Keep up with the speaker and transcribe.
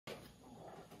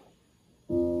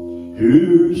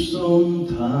Here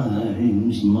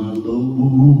sometimes my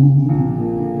load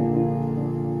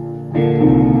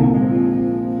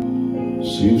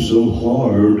seems so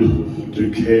hard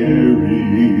to carry,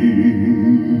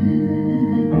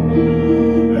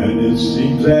 and it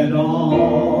seems that all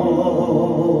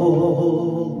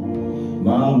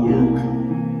my work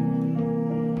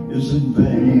is in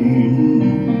vain.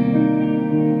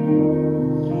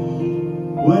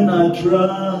 When I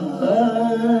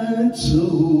tried so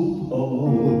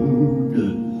hard,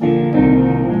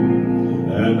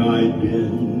 and I've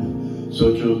been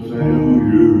such a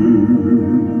failure.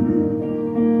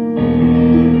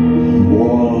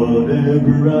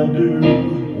 Whatever I do,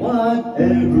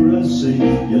 whatever I say,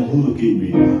 Yahuwah keep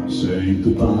me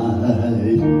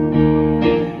sanctified.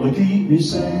 Well, keep me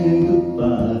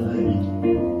sanctified.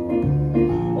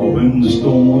 Oh, when the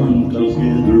storm comes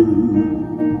together,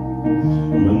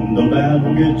 when the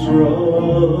battle gets rough,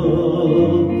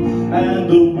 and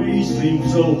the way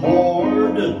seems so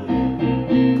hard,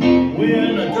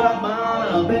 when I try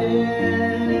my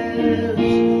best,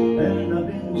 and I've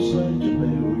been such a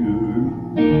failure.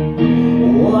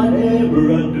 Whatever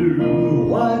I do,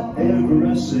 whatever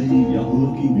I say,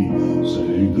 Yahuwah keep me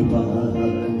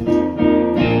sanctified.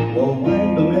 Well, when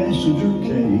the messenger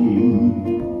came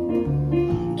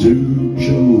to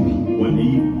Job one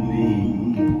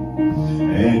evening,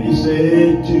 and he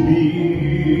said to me,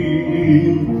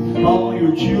 all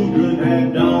your children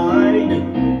have died.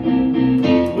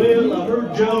 Well, I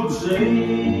heard Job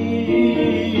say,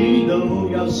 though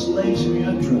y'all slays me,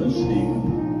 I trust him.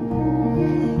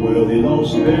 Well, he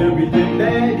lost everything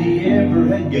that he ever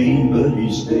had gained, but he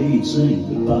stayed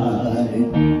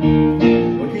sanctified.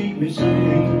 Well, keep me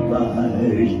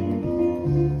sanctified.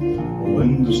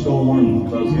 When the storm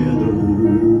clouds gather,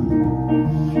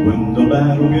 when the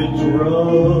battle gets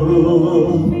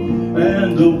rough,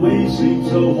 and the way seems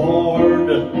so hard,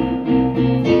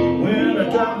 when I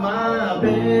try my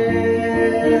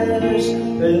best,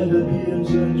 and I've been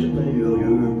such a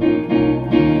failure.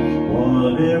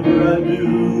 Whatever I do,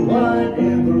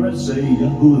 whatever I say,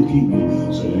 Yahuwah keep me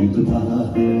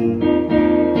sanctified.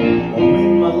 Oh,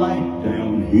 in my life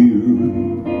down here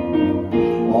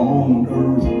on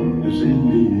earth is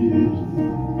ended,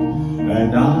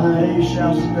 and I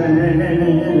shall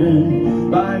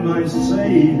stand by my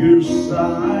Savior's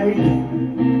side.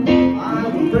 I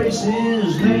will praise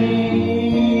his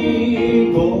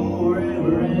name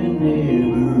forever and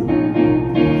ever,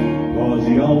 'cause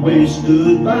he always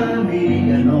stood by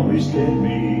me and always kept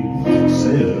me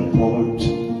set apart.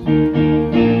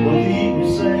 Well, keep me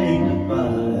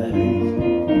sanctified.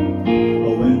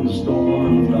 But when the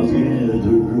storm clouds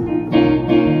gather,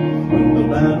 when the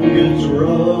battle gets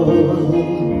rough,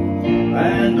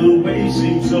 and the way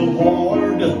seems so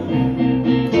hard,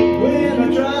 when I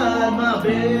tried my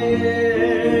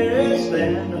best,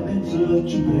 and I've been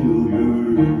such a failure.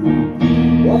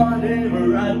 Whatever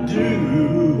I do,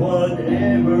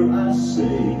 whatever I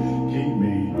say, keep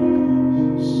me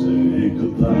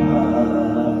sanctified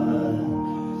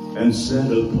and set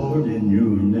apart in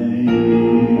your name.